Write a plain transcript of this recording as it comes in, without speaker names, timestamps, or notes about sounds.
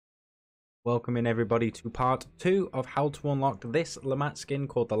Welcome in everybody to part 2 of how to unlock this Lamont skin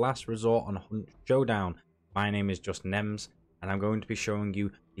called The Last Resort on Hunt Showdown. My name is just Nems and I'm going to be showing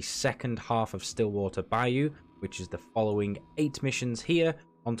you the second half of Stillwater Bayou, which is the following 8 missions here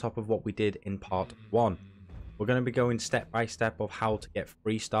on top of what we did in part 1. We're going to be going step by step of how to get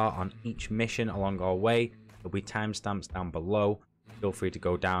free start on each mission along our way. There'll be timestamps down below. Feel free to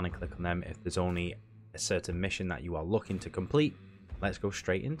go down and click on them if there's only a certain mission that you are looking to complete. Let's go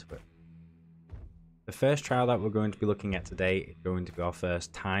straight into it. The first trial that we're going to be looking at today is going to be our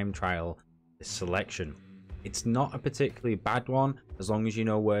first time trial, this selection. It's not a particularly bad one as long as you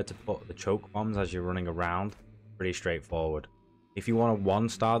know where to put the choke bombs as you're running around. Pretty straightforward. If you want to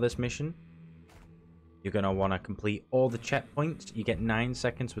 1-star this mission, you're going to want to complete all the checkpoints. You get 9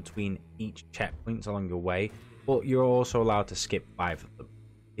 seconds between each checkpoint along your way, but you're also allowed to skip 5 of them.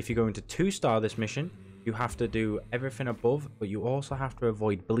 If you're going to 2-star this mission, you have to do everything above, but you also have to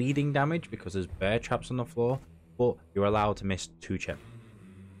avoid bleeding damage because there's bear traps on the floor, but you're allowed to miss 2 checkpoints.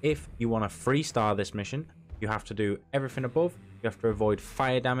 If you want to 3-star this mission, you have to do everything above, you have to avoid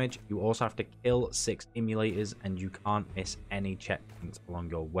fire damage, you also have to kill 6 emulators, and you can't miss any checkpoints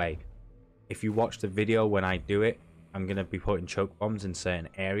along your way. If you watch the video when I do it, I'm going to be putting choke bombs in certain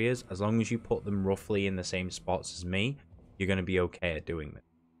areas. As long as you put them roughly in the same spots as me, you're going to be okay at doing this.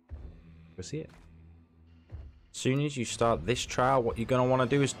 Go see it. As soon as you start this trial, what you're going to want to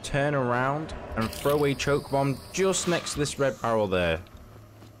do is turn around and throw a choke bomb just next to this red barrel there.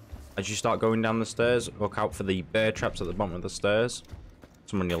 As you start going down the stairs, look out for the bear traps at the bottom of the stairs.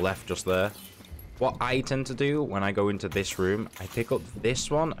 Some on your left just there. What I tend to do when I go into this room, I pick up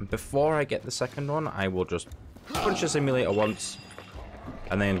this one, and before I get the second one, I will just punch the simulator once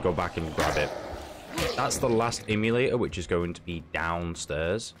and then go back and grab it. That's the last emulator, which is going to be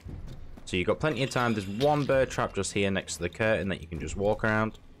downstairs. So you've got plenty of time. There's one bear trap just here next to the curtain that you can just walk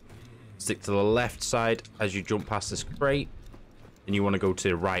around. Stick to the left side as you jump past this crate. And you want to go to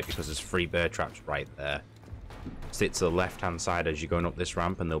the right because there's 3 bear traps right there. Stick to the left hand side as you're going up this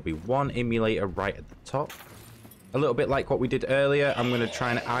ramp, and there'll be one emulator right at the top. A little bit like what we did earlier, I'm going to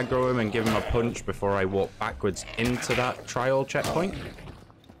try and aggro him and give him a punch before I walk backwards into that trial checkpoint.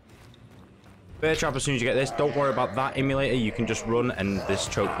 Bear trap, as soon as you get this, don't worry about that emulator, you can just run and this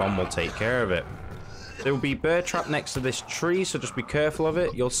choke bomb will take care of it. There will be bear trap next to this tree, so just be careful of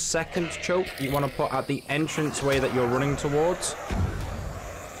it. Your second choke you want to put at the entrance way that you're running towards.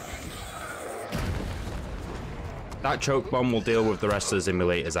 That choke bomb will deal with the rest of the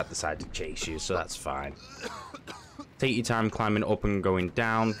emulators that decide to chase you, so that's fine. Take your time climbing up and going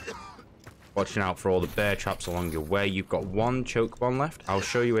down. Watching out for all the bear traps along your way. You've got 1 choke bomb left. I'll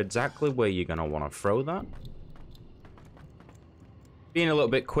show you exactly where you're going to want to throw that. Being a little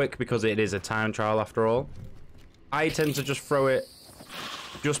bit quick because it is a time trial after all. I tend to just throw it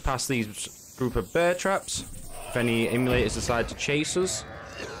just past these group of bear traps. If any emulators decide to chase us.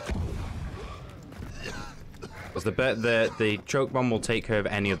 Because the choke bomb will take care of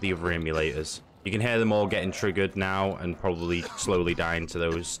any of the other emulators. You can hear them all getting triggered now and probably slowly dying to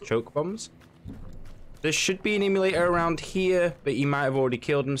those choke bombs. There should be an emulator around here, but he might have already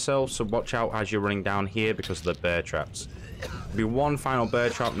killed himself, so watch out as you're running down here because of the bear traps. There'll be one final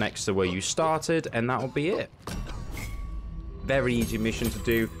bear trap next to where you started, and that'll be it. Very easy mission to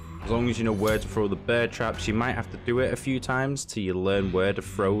do. As long as you know where to throw the bear traps, you might have to do it a few times till you learn where to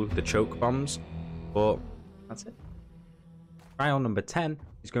throw the choke bombs, but that's it. Trial number 10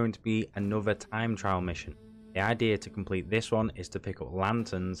 is going to be another time trial mission. The idea to complete this one is to pick up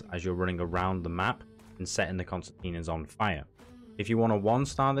lanterns as you're running around the map and setting the concertinas on fire. If you want to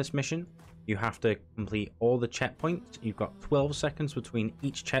 1-star this mission, you have to complete all the checkpoints. You've got 12 seconds between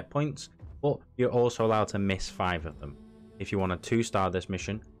each checkpoint, but you're also allowed to miss 5 of them. If you want to 2-star this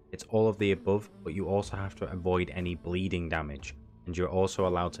mission, it's all of the above, but you also have to avoid any bleeding damage, and you're also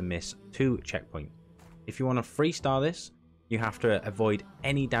allowed to miss 2 checkpoints. If you want to 3-star this, you have to avoid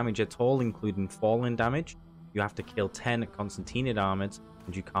any damage at all, including falling damage. You have to kill 10 concertina armors,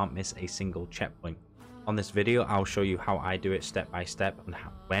 and you can't miss a single checkpoint. On this video, I'll show you how I do it step by step and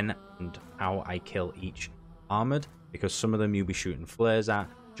when and how I kill each armored, because some of them you'll be shooting flares at,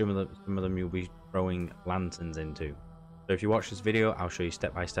 some of them you'll be throwing lanterns into. So if you watch this video, I'll show you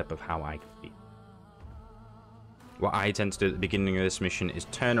step by step of how I complete. What I tend to do at the beginning of this mission is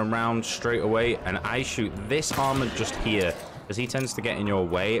turn around straight away and I shoot this armor just here, because he tends to get in your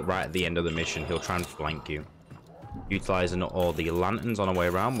way right at the end of the mission. He'll try and flank you. Utilizing all the lanterns on our way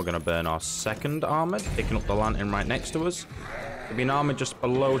around, we're going to burn our second armor, picking up the lantern right next to us. There'll be an armor just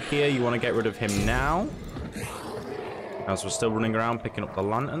below here. You want to get rid of him now. As we're still running around picking up the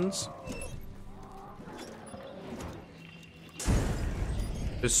lanterns.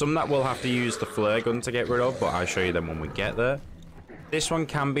 There's some that we'll have to use the flare gun to get rid of, but I'll show you them when we get there. This one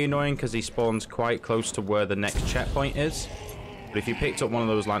can be annoying because he spawns quite close to where the next checkpoint is. But if you picked up one of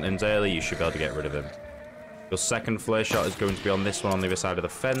those lanterns early, you should be able to get rid of him. Your second flare shot is going to be on this one on the other side of the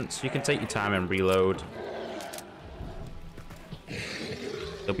fence. You can take your time and reload.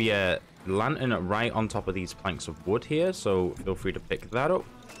 There'll be a lantern right on top of these planks of wood here, so feel free to pick that up.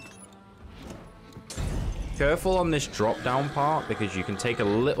 Careful on this drop down part because you can take a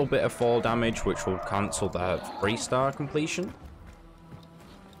little bit of fall damage, which will cancel that 3-star completion.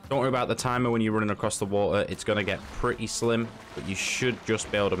 Don't worry about the timer when you're running across the water. It's going to get pretty slim, but you should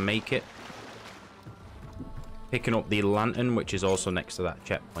just be able to make it. Picking up the lantern, which is also next to that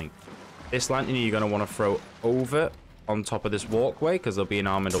checkpoint. This lantern you're going to want to throw over on top of this walkway because there'll be an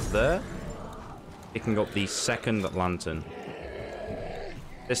armored up there. Picking up the second lantern.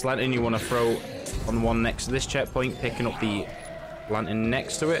 This lantern you want to throw on the one next to this checkpoint, picking up the lantern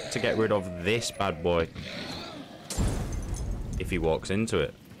next to it to get rid of this bad boy if he walks into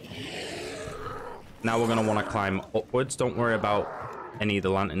it. Now we're going to want to climb upwards. Don't worry about any of the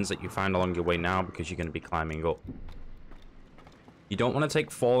lanterns that you find along your way now because you're going to be climbing up. You don't want to take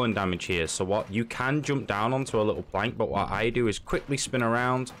falling damage here, so what you can jump down onto a little plank, but what I do is quickly spin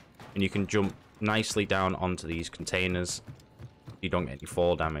around and you can jump nicely down onto these containers. You don't get any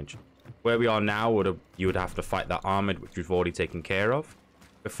fall damage. Where we are now, you would have to fight that armored, which we've already taken care of.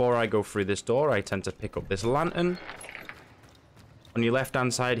 Before I go through this door, I tend to pick up this lantern. On your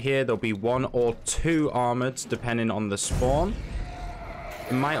left-hand side here, there'll be 1 or 2 armoreds, depending on the spawn.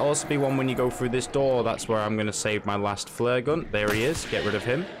 It might also be one when you go through this door. That's where I'm going to save my last flare gun. There he is. Get rid of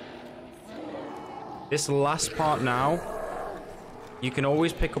him. This last part now, you can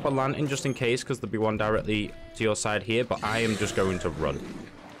always pick up a lantern just in case, because there'll be one directly to your side here, but I am just going to run.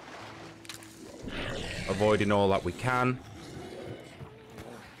 Avoiding all that we can.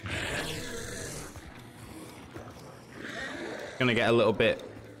 Gonna get a little bit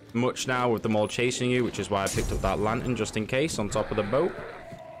much now with them all chasing you, which is why I picked up that lantern just in case on top of the boat.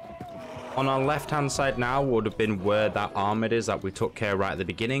 On our left hand side now would have been where that armored is that we took care right at the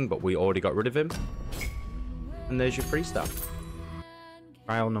beginning, but we already got rid of him. And there's your free stuff.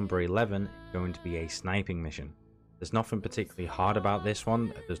 Trial number 11 is going to be a sniping mission. There's nothing particularly hard about this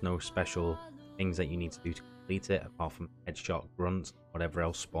one. There's no special things that you need to do to complete it apart from headshot, grunts, whatever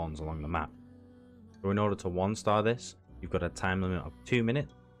else spawns along the map. So in order to 1-star this, you've got a time limit of 2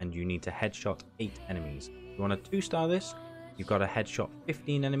 minutes and you need to headshot 8 enemies. If you want to 2-star this, you've got to headshot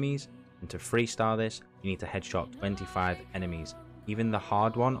 15 enemies, and to 3-star this, you need to headshot 25 enemies. Even the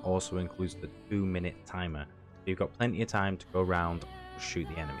hard one also includes the 2-minute timer. So you've got plenty of time to go around and shoot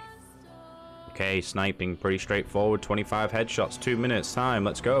the enemy. Okay, sniping, pretty straightforward. 25 headshots, 2 minutes time,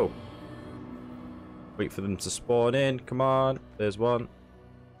 let's go. Wait for them to spawn in, come on, there's one.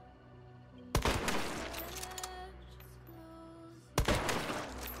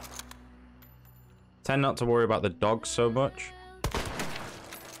 Tend not to worry about the dogs so much.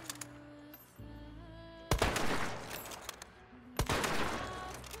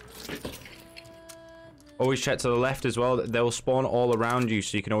 Always check to the left as well. They'll spawn all around you,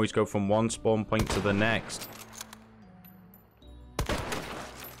 so you can always go from one spawn point to the next.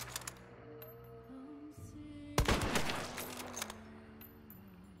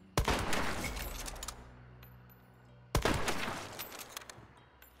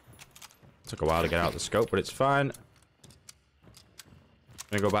 Took a while to get out of the scope, but it's fine. I'm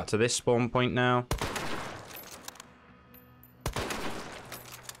gonna go back to this spawn point now.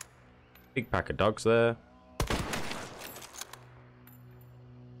 Big pack of dogs there.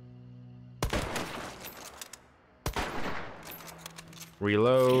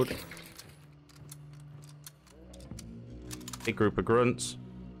 Reload. Big group of grunts.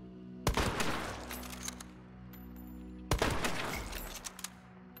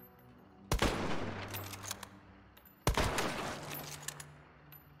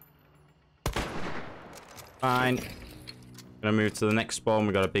 Fine. Gonna move to the next spawn.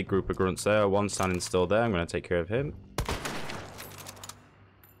 We got a big group of grunts there. One standing still there. I'm gonna take care of him.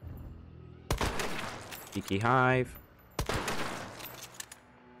 Geeky hive.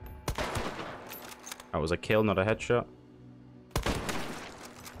 That was a kill, not a headshot.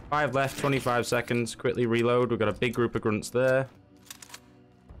 5 left, 25 seconds. Quickly reload. We've got a big group of grunts there.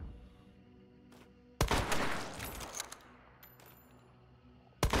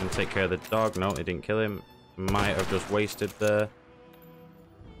 Gonna take care of the dog. No, it didn't kill him. Might have just wasted there.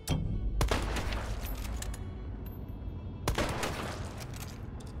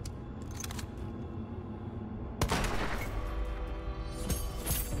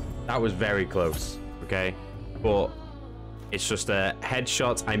 That was very close, okay? But It's just a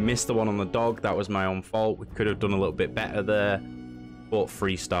headshot. I missed the one on the dog. That was my own fault. We could have done a little bit better there. But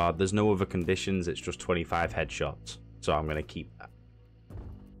 3-star. There's no other conditions. It's just 25 headshots. So I'm going to keep that.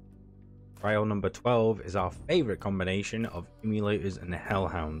 Trial number 12 is our favorite combination of emulators and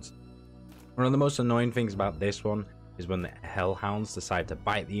hellhounds. One of the most annoying things about this one is when the hellhounds decide to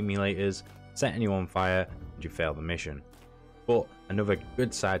bite the emulators, setting you on fire, and you fail the mission. But another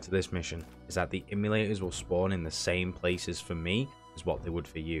good side to this mission is that the emulators will spawn in the same places for me as what they would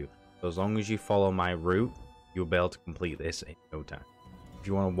for you. So as long as you follow my route, you'll be able to complete this in no time. If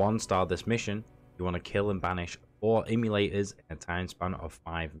you want to 1-star this mission, you want to kill and banish 4 emulators in a time span of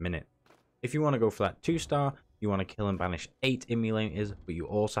 5 minutes. If you want to go for that 2-star, you want to kill and banish 8 emulators, but you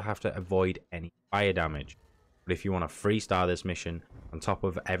also have to avoid any fire damage. But if you want to 3-star this mission, on top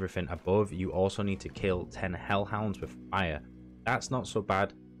of everything above, you also need to kill 10 hellhounds with fire. That's not so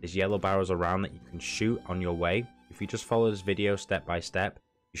bad. There's yellow barrels around that you can shoot on your way. If you just follow this video step by step,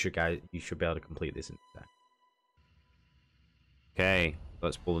 you should be able to complete this in time. Okay,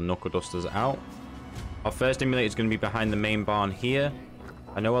 let's pull the knuckle dusters out. Our first emulator is going to be behind the main barn here.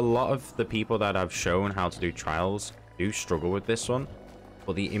 I know a lot of the people that I've shown how to do trials do struggle with this one,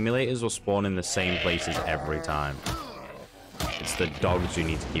 but the emulators will spawn in the same places every time. It's the dogs you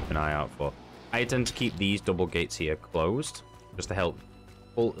need to keep an eye out for. I tend to keep these double gates here closed, just to help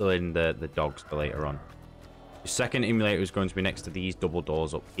pull in the dogs for later on. The second emulator is going to be next to these double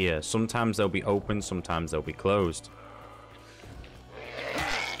doors up here. Sometimes they'll be open, sometimes they'll be closed.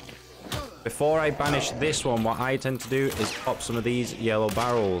 Before I banish this one, what I tend to do is pop some of these yellow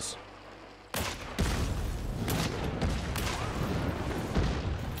barrels.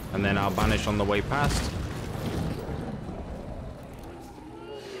 And then I'll banish on the way past.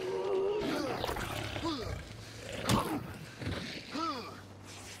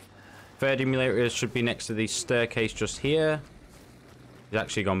 Third emulator should be next to the staircase just here. It's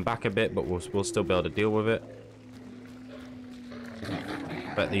actually gone back a bit, but we'll still be able to deal with it.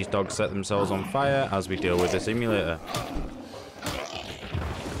 Let these dogs set themselves on fire as we deal with this emulator.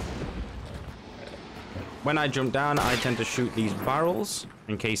 When I jump down, I tend to shoot these barrels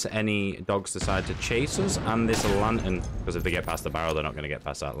in case any dogs decide to chase us, and this lantern, because if they get past the barrel, they're not going to get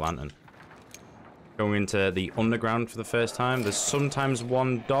past that lantern. Going into the underground for the first time, there's sometimes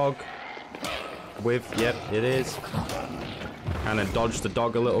one dog with, yep, it is. Kind of dodge the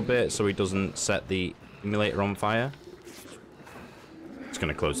dog a little bit so he doesn't set the emulator on fire. Just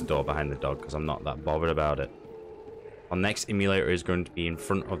going to close the door behind the dog because I'm not that bothered about it. Our next emulator is going to be in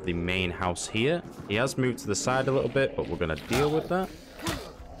front of the main house here. He has moved to the side a little bit, but we're going to deal with that.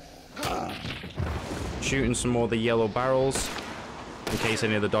 Shooting some more of the yellow barrels in case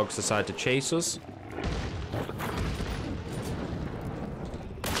any of the dogs decide to chase us.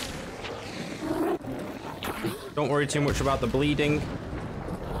 Don't worry too much about the bleeding.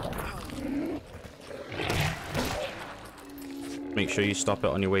 Make sure you stop it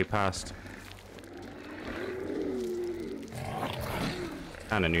on your way past.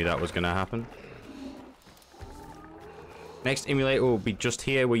 Kinda knew that was gonna happen. Next emulator will be just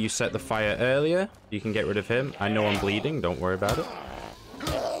here where you set the fire earlier. You can get rid of him. I know I'm bleeding, don't worry about it.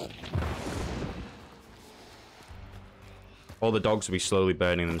 All the dogs will be slowly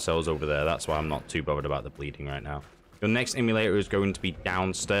burning themselves over there. That's why I'm not too bothered about the bleeding right now. Your next emulator is going to be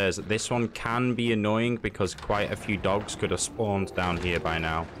downstairs. This one can be annoying because quite a few dogs could have spawned down here by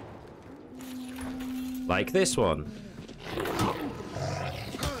now. Like this one.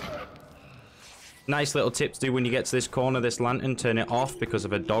 Nice little tip to do when you get to this corner, this lantern, turn it off, because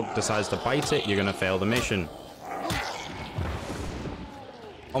if a dog decides to bite it, you're going to fail the mission.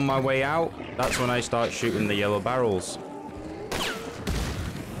 On my way out, that's when I start shooting the yellow barrels.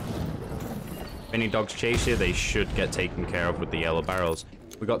 If any dogs chase you, they should get taken care of with the yellow barrels.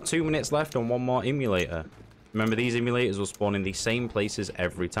 We've got 2 minutes left on one more emulator. Remember, these emulators will spawn in the same places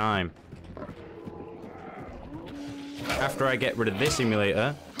every time. After I get rid of this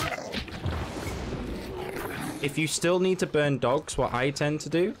emulator, if you still need to burn dogs, what I tend to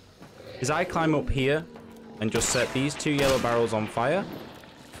do is I climb up here and just set these 2 yellow barrels on fire.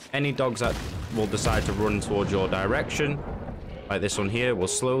 Any dogs that will decide to run towards your direction, like this one here, will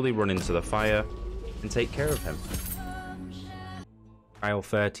slowly run into the fire and take care of him. Trial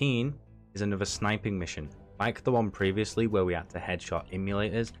 13 is another sniping mission. Like the one previously where we had to headshot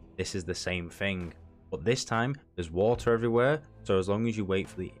emulators, this is the same thing. But this time, there's water everywhere, so as long as you wait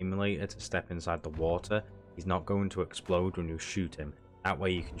for the emulator to step inside the water, he's not going to explode when you shoot him. That way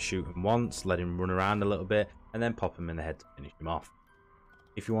you can shoot him once, let him run around a little bit, and then pop him in the head to finish him off.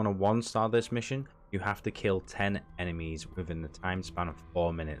 If you want to 1-star this mission, you have to kill 10 enemies within the time span of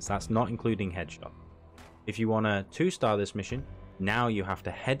 4 minutes. That's not including headshot. If you want to 2-star this mission, now you have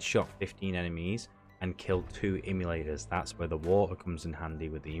to headshot 15 enemies and kill 2 emulators. That's where the water comes in handy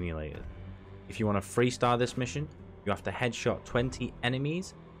with the emulator. If you want to 3-star this mission, you have to headshot 20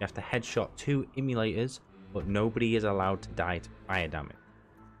 enemies, you have to headshot 2 emulators, but nobody is allowed to die to fire damage.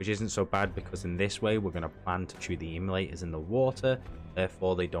 Which isn't so bad because in this way we're going to plan to shoot the emulators in the water,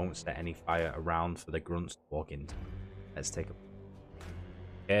 therefore they don't set any fire around for the grunts to walk into. Let's take a...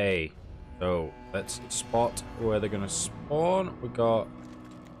 Okay, so let's spot where they're going to spawn. We got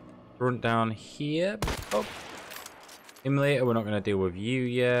grunt down here. Oh, emulator, we're not going to deal with you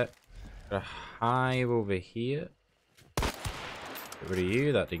yet. Got a hive over here. Get rid of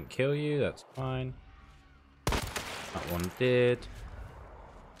you, that didn't kill you, that's fine. That one did.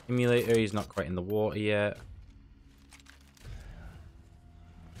 Emulator, he's not quite in the water yet.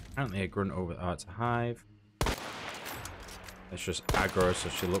 Apparently a grunt over... Oh, it's a hive. Let's just aggro so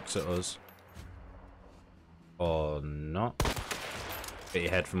she looks at us. Or not. Get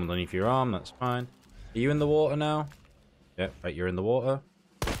your head from underneath your arm, that's fine. Are you in the water now? Yep, right, you're in the water.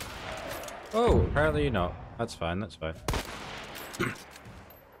 Oh, apparently you're not. That's fine, that's fine.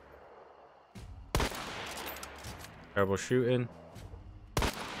 Terrible shooting.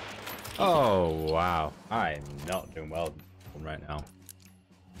 Oh, wow. I am not doing well right now.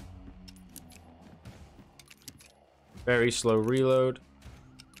 Very slow reload.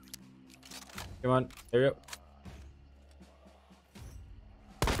 Come on, there you go.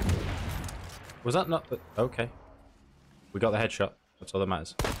 Was that not the... Okay. We got the headshot. That's all that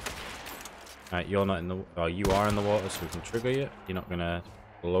matters. Alright, you're not in the... Oh, you are in the water, so we can trigger you. You're not gonna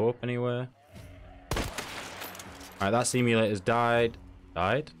blow up anywhere. Alright, that simulator's died.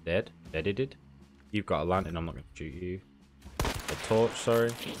 Died? Dead? Deaded? You've got a lantern, I'm not going to shoot you. A torch,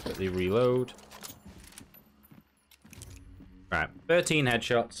 sorry. Quickly reload. Right, 13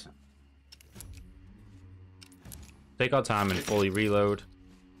 headshots. Take our time and fully reload.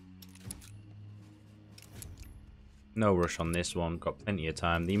 No rush on this one, got plenty of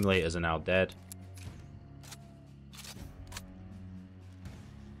time. The emulators are now dead.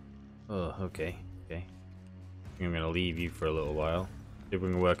 Oh, okay, okay. I think I'm going to leave you for a little while. See if we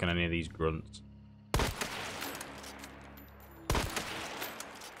can work on any of these grunts.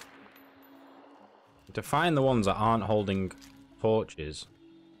 To find the ones that aren't holding torches.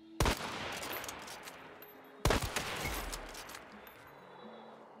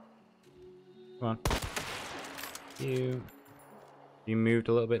 Come on. You moved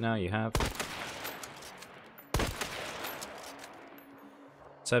a little bit now, you have.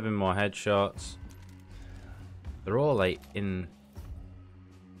 7 more headshots. They're all like in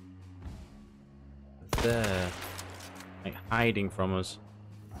there, like hiding from us.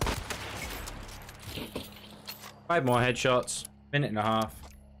 5 more headshots, minute and a half.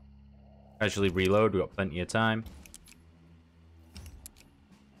 Casually reload, we've got plenty of time.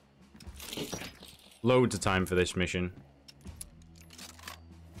 Loads of time for this mission.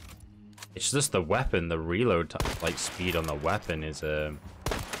 It's just the weapon, the reload like speed on the weapon is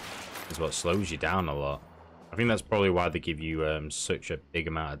what slows you down a lot. I think that's probably why they give you such a big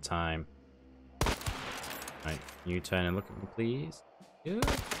amount of time. Right, you turn and look at me, please. Good.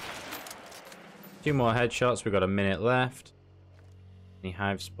 2 more headshots. We've got a minute left. Any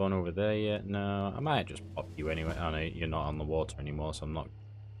hive spawn over there yet? No. I might just pop you anyway. Oh no, you're not on the water anymore, so I'm not.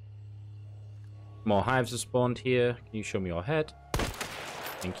 More hives have spawned here. Can you show me your head?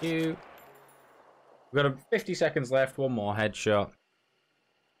 Thank you. We've got 50 seconds left. 1 more headshot.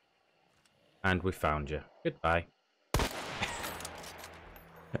 And we found you. Goodbye.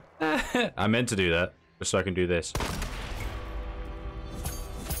 I meant to do that, just so I can do this.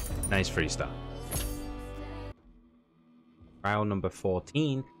 Nice freestyle. Trial number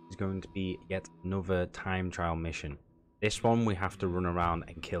 14 is going to be yet another time trial mission. This one we have to run around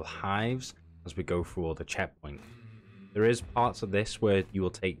and kill hives as we go through all the checkpoints. There is parts of this where you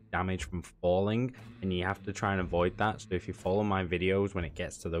will take damage from falling, and you have to try and avoid that. So if you follow my videos, when it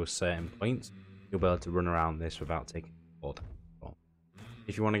gets to those certain points, you'll be able to run around this without taking fall.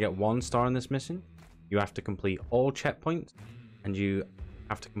 If you want to get 1 star in this mission, you have to complete all checkpoints, and you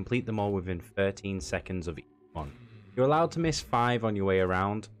have to complete them all within 13 seconds of each one. You're allowed to miss 5 on your way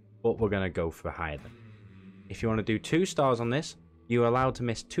around, but we're going to go for higher than. If you want to do 2 stars on this, you're allowed to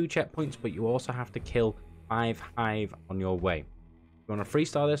miss 2 checkpoints, but you also have to kill 5 hive on your way. If you want to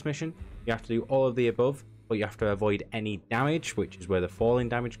 3-star this mission, you have to do all of the above, but you have to avoid any damage, which is where the falling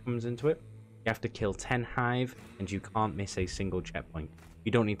damage comes into it. You have to kill 10 hive, and you can't miss a single checkpoint.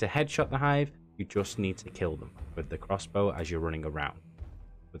 You don't need to headshot the hive, you just need to kill them with the crossbow as you're running around.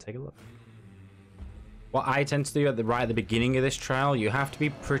 So take a look. What I tend to do right at the beginning of this trial, you have to be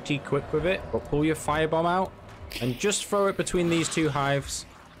pretty quick with it, but pull your firebomb out and just throw it between these two hives.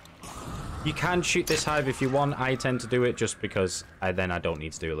 You can shoot this hive if you want. I tend to do it just because then I don't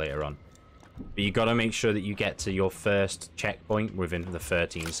need to do it later on. But you got to make sure that you get to your first checkpoint within the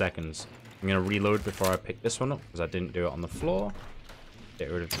 13 seconds. I'm going to reload before I pick this one up because I didn't do it on the floor.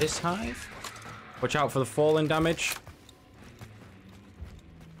 Get rid of this hive. Watch out for the falling damage.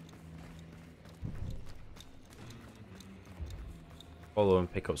 Follow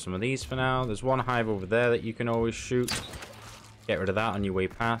and pick up some of these for now. There's one hive over there that you can always shoot. Get rid of that on your way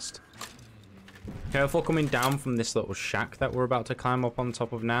past. Careful coming down from this little shack that we're about to climb up on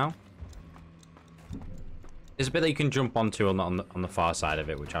top of now. There's a bit that you can jump onto on the far side of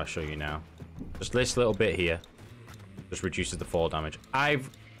it, which I'll show you now. Just this little bit here just reduces the fall damage. I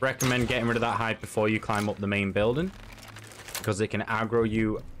recommend getting rid of that hive before you climb up the main building, because it can aggro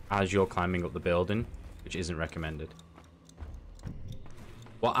you as you're climbing up the building, which isn't recommended.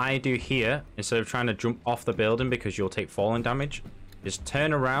 What I do here, instead of trying to jump off the building because you'll take falling damage, is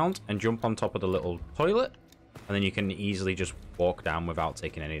turn around and jump on top of the little toilet, and then you can easily just walk down without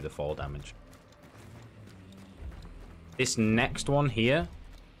taking any of the fall damage. This next one here,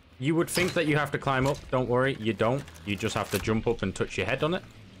 you would think that you have to climb up. Don't worry, you don't. You just have to jump up and touch your head on it.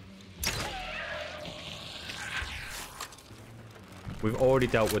 We've already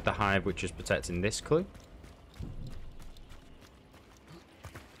dealt with the hive, which is protecting this clue.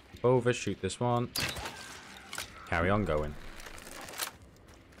 Over, shoot this one. Carry on going.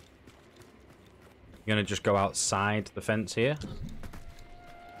 You're going to just go outside the fence here.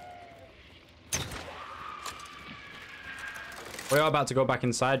 We are about to go back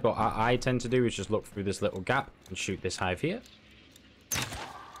inside, but what I tend to do is just look through this little gap and shoot this hive here.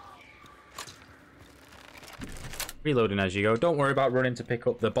 Reloading as you go. Don't worry about running to pick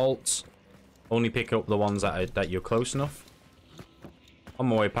up the bolts. Only pick up the ones that you're close enough. On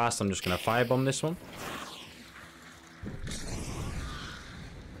my way past, I'm just going to firebomb this one.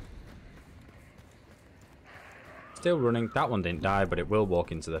 Still running. That one didn't die, but it will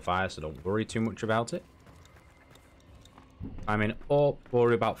walk into the fire, so don't worry too much about it. I'm in up.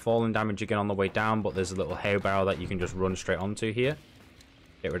 Worry about falling damage again on the way down, but there's a little hay barrel that you can just run straight onto here.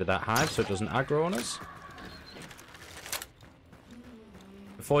 Get rid of that hive so it doesn't aggro on us.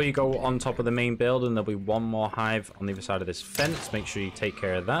 Before you go on top of the main building, there'll be one more hive on the other side of this fence. Make sure you take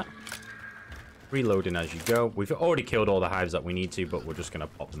care of that. Reloading as you go. We've already killed all the hives that we need to, but we're just going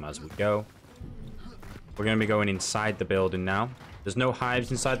to pop them as we go. We're going to be going inside the building now. There's no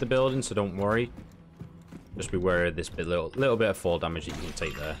hives inside the building, so don't worry. Just be wary of this little bit of fall damage that you can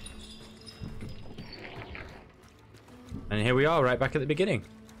take there. And here we are, right back at the beginning.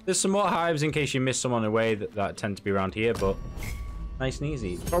 There's some more hives in case you miss some on the way that tend to be around here, but nice and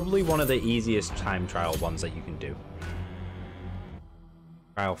easy. Probably one of the easiest time trial ones that you can do.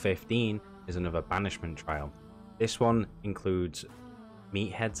 Trial 15 is another banishment trial. This one includes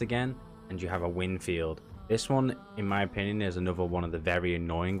meatheads again, and you have a wind field. This one, in my opinion, is another one of the very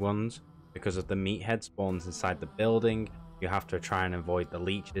annoying ones. Because of the meathead spawns inside the building, you have to try and avoid the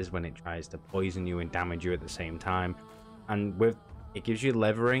leeches when it tries to poison you and damage you at the same time. And it gives you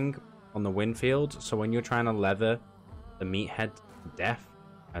levering on the wind field, so when you're trying to lever the meathead to death,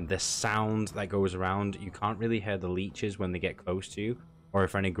 and the sound that goes around, you can't really hear the leeches when they get close to you, or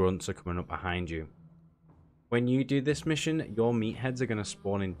if any grunts are coming up behind you. When you do this mission, your meatheads are going to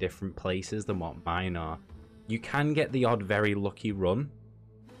spawn in different places than what mine are. You can get the odd very lucky run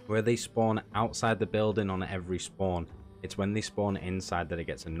where they spawn outside the building on every spawn. It's when they spawn inside that it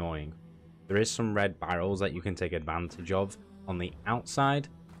gets annoying. There is some red barrels that you can take advantage of on the outside,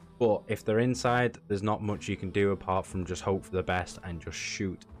 but if they're inside, there's not much you can do apart from just hope for the best and just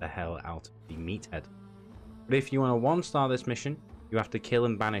shoot the hell out of the meathead. But if you want to 1-star this mission, you have to kill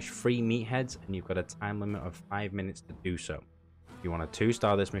and banish 3 meatheads, and you've got a time limit of 5 minutes to do so. If you want to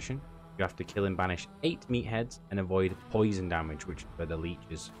 2-star this mission, you have to kill and banish 8 meatheads and avoid poison damage, which is where the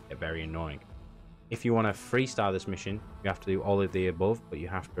leeches get very annoying. If you want to 3-star this mission, you have to do all of the above, but you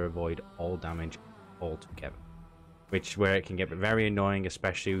have to avoid all damage altogether. Which where it can get very annoying,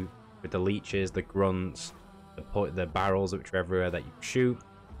 especially with the leeches, the grunts, the barrels which are everywhere that you shoot.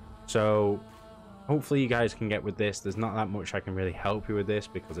 So hopefully you guys can get with this. There's not that much I can really help you with this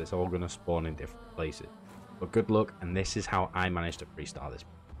because it's all going to spawn in different places. But good luck, and this is how I managed to 3-star this.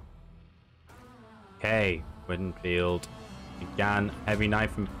 Okay, Winfield began heavy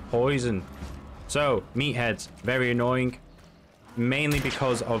knife and poison. So, meatheads, very annoying. Mainly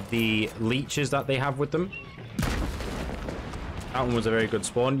because of the leeches that they have with them. That one was a very good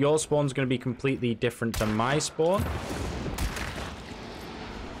spawn. Your spawn's going to be completely different to my spawn.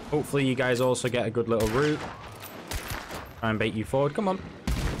 Hopefully you guys also get a good little route. Try and bait you forward. Come on.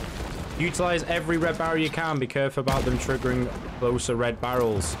 Utilize every red barrel you can. Be careful about them triggering closer red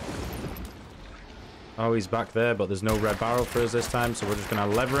barrels. Oh, he's back there, but there's no red barrel for us this time, so we're just going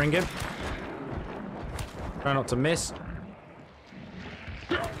to levering him. Try not to miss.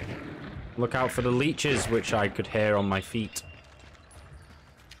 Look out for the leeches, which I could hear on my feet.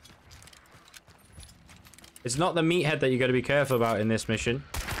 It's not the meathead that you got to be careful about in this mission.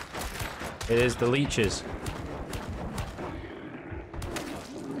 It is the leeches.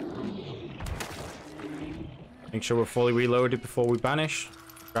 Make sure we're fully reloaded before we banish.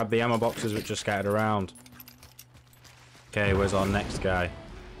 Grab the ammo boxes which are scattered around. Okay, where's our next guy?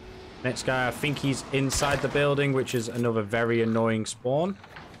 Next guy, I think he's inside the building, which is another very annoying spawn.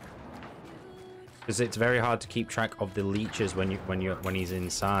 Because it's very hard to keep track of the leeches when he's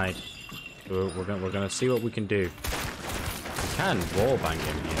inside. So we're gonna see what we can do. We can wall bang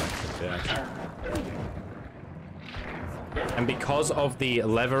him here. And because of the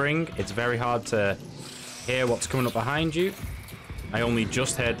levering, it's very hard to hear what's coming up behind you. I only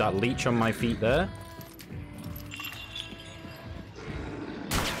just heard that leech on my feet there.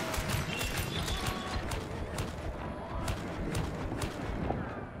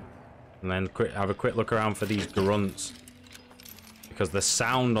 And then have a quick look around for these grunts. Because the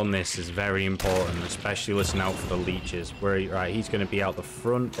sound on this is very important, especially listen out for the leeches. Right, he's going to be out the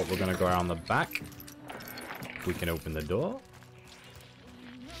front, but we're going to go around the back. We can open the door.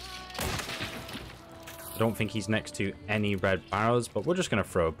 I don't think he's next to any red barrels, but we're just going to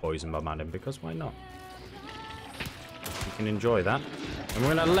throw a poison bomb at him, because why not? We can enjoy that. And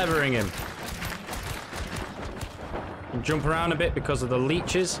we're going to levering him. And jump around a bit because of the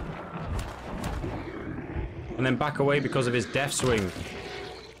leeches. And then back away because of his death swing.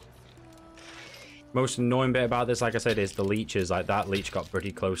 Most annoying bit about this, like I said, is the leeches. Like, that leech got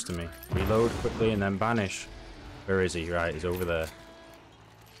pretty close to me. Reload quickly and then banish. Where is he? Right, he's over there.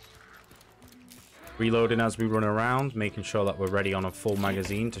 Reloading as we run around, making sure that we're ready on a full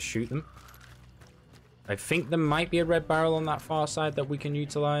magazine to shoot them. I think there might be a red barrel on that far side that we can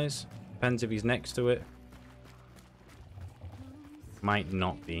utilize. Depends if he's next to it. Might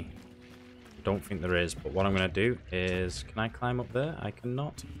not be. Don't think there is, but what I'm going to do is... Can I climb up there? I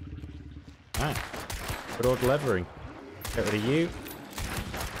cannot. Alright. Good old levering. Get rid of you.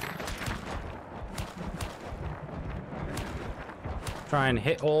 Try and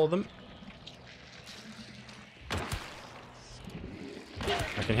hit all of them.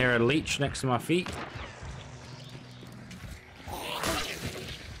 I can hear a leech next to my feet.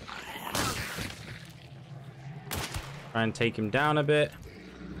 Try and take him down a bit.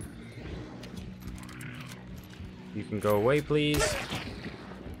 You can go away, please.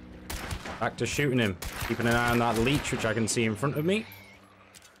 Back to shooting him. Keeping an eye on that leech, which I can see in front of me.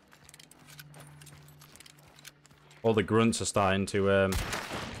 All the grunts are starting to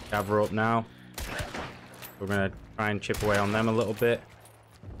gather up now. We're going to try and chip away on them a little bit.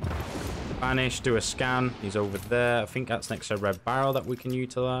 Banish, do a scan. He's over there. I think that's next to a red barrel that we can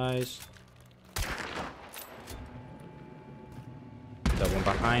utilize. That one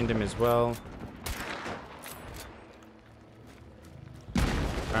behind him as well.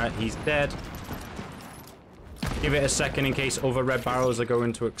 Alright, he's dead. Give it a second in case other red barrels are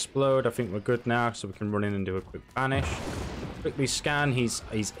going to explode. I think we're good now, so we can run in and do a quick banish. Quickly scan. He's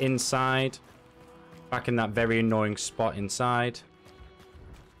inside. Back in that very annoying spot inside.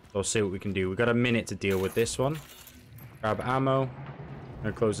 So we'll see what we can do. We've got a minute to deal with this one. Grab ammo.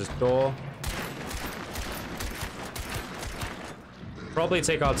 Gonna close this door. Probably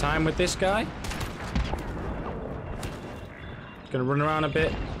take our time with this guy. Gonna run around a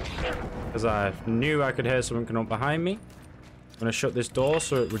bit because I knew I could hear someone coming up behind me. I'm gonna shut this door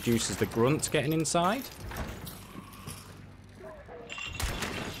so it reduces the grunts getting inside.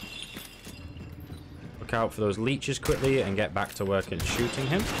 Look out for those leeches quickly and get back to work and shooting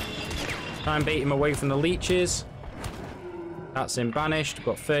him. Try and bait him away from the leeches. That's him banished. We've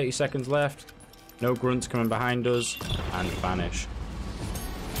got 30 seconds left. No grunts coming behind us. And banish.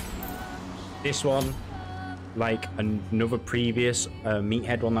 This one, like another previous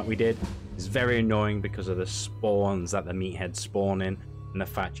meathead one that we did, is very annoying because of the spawns that the meatheads spawn in and the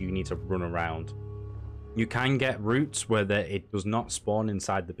fact you need to run around. You can get routes where it does not spawn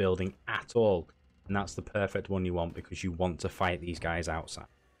inside the building at all, and that's the perfect one you want because you want to fight these guys outside.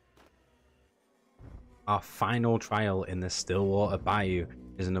 Our final trial in the Stillwater Bayou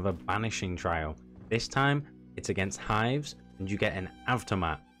is another banishing trial. This time it's against hives and you get an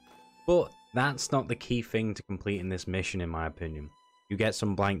aftermath. But that's not the key thing to completing this mission, in my opinion. You get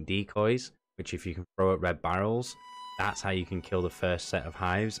some blank decoys, which if you can throw at red barrels, That's how you can kill the first set of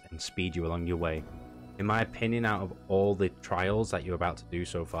hives and speed you along your way. In my opinion, out of all the trials that you're about to do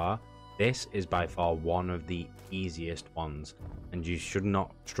so far, this is by far one of the easiest ones, and you should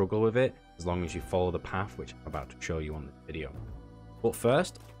not struggle with it as long as you follow the path which I'm about to show you on this video. But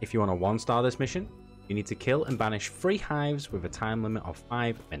first, if you want to 1-star this mission, you need to kill and banish 3 hives with a time limit of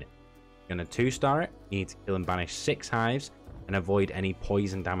 5 minutes. If you're going to 2-star it, you need to kill and banish 6 hives and avoid any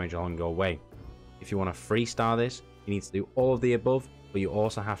poison damage along your way. If you want to 3-star this, you need to do all of the above, but you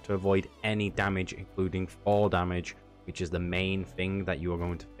also have to avoid any damage, including fall damage, which is the main thing that you are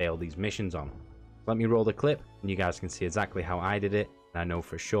going to fail these missions on. Let me roll the clip and you guys can see exactly how I did it, and I know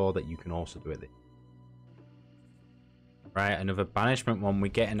for sure that you can also do it. Right, another banishment one. We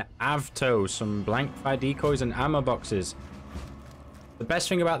get an Avto, some blank fire decoys and ammo boxes. The best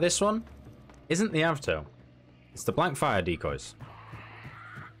thing about this one isn't the Avto, it's the blank fire decoys.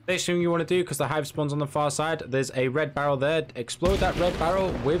 Next thing you want to do, because the hive spawns on the far side, there's a red barrel there. Explode that red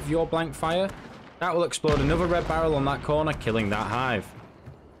barrel with your blank fire. That will explode another red barrel on that corner, killing that hive.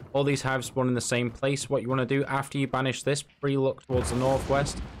 All these hives spawn in the same place. What you want to do after you banish this, pre-look towards the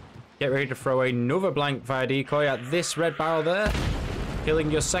northwest. Get ready to throw another blank fire decoy at this red barrel there, killing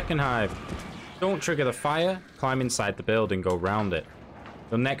your second hive. Don't trigger the fire, climb inside the building, go round it.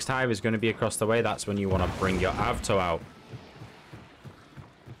 The next hive is going to be across the way. That's when you want to bring your Avto out.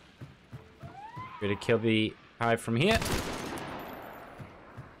 Going to kill the hive from here.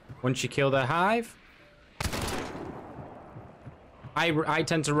 Once you kill the hive, I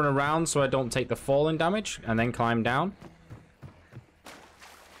tend to run around so I don't take the falling damage and then climb down.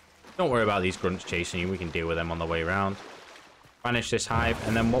 Don't worry about these grunts chasing you. We can deal with them on the way around. Banish this hive,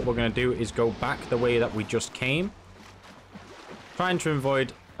 and then what we're going to do is go back the way that we just came. Trying to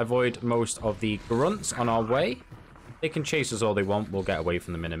avoid most of the grunts on our way. They can chase us all they want. We'll get away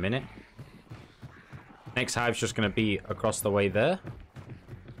from them in a minute. Next hive's just going to be across the way there.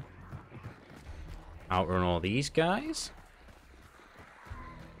 Outrun all these guys.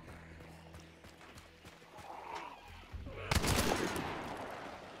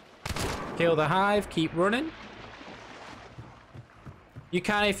 Kill the hive, keep running. You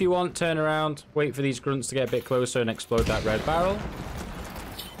can, if you want, turn around, wait for these grunts to get a bit closer and explode that red barrel.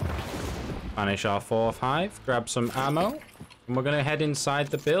 Banish our 4th hive, grab some ammo, and we're going to head inside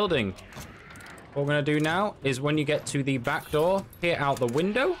the building. What we're going to do now is when you get to the back door, peer out the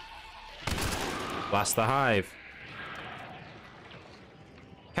window. Blast the hive.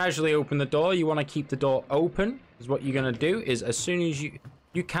 Casually open the door. You want to keep the door open. Because what you're going to do is as soon as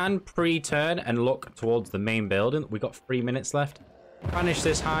you can pre-turn and look towards the main building. We've got 3 minutes left. Banish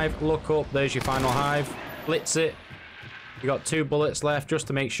this hive. Look up. There's your final hive. Blitz it. You got 2 bullets left just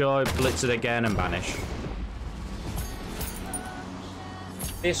to make sure. Blitz it again and banish.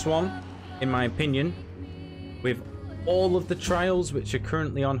 This one, in my opinion, with all of the trials which are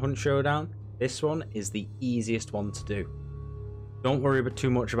currently on Hunt Showdown, this one is the easiest one to do. Don't worry too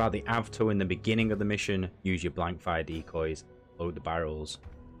much about the Avto in the beginning of the mission. Use your blank fire decoys. Load the barrels.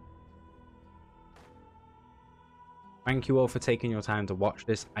 Thank you all for taking your time to watch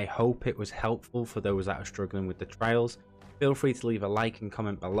this. I hope it was helpful for those that are struggling with the trials. Feel free to leave a like and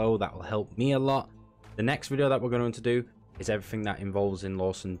comment below. That will help me a lot. The next video that we're going to do is everything that involves in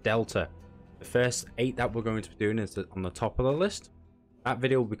Lawson Delta. The first 8 that we're going to be doing is on the top of the list. That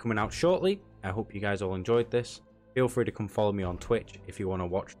video will be coming out shortly. I hope you guys all enjoyed this. Feel free to come follow me on Twitch if you want to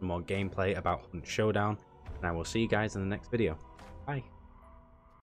watch more gameplay about Hunt Showdown. And I will see you guys in the next video. Bye.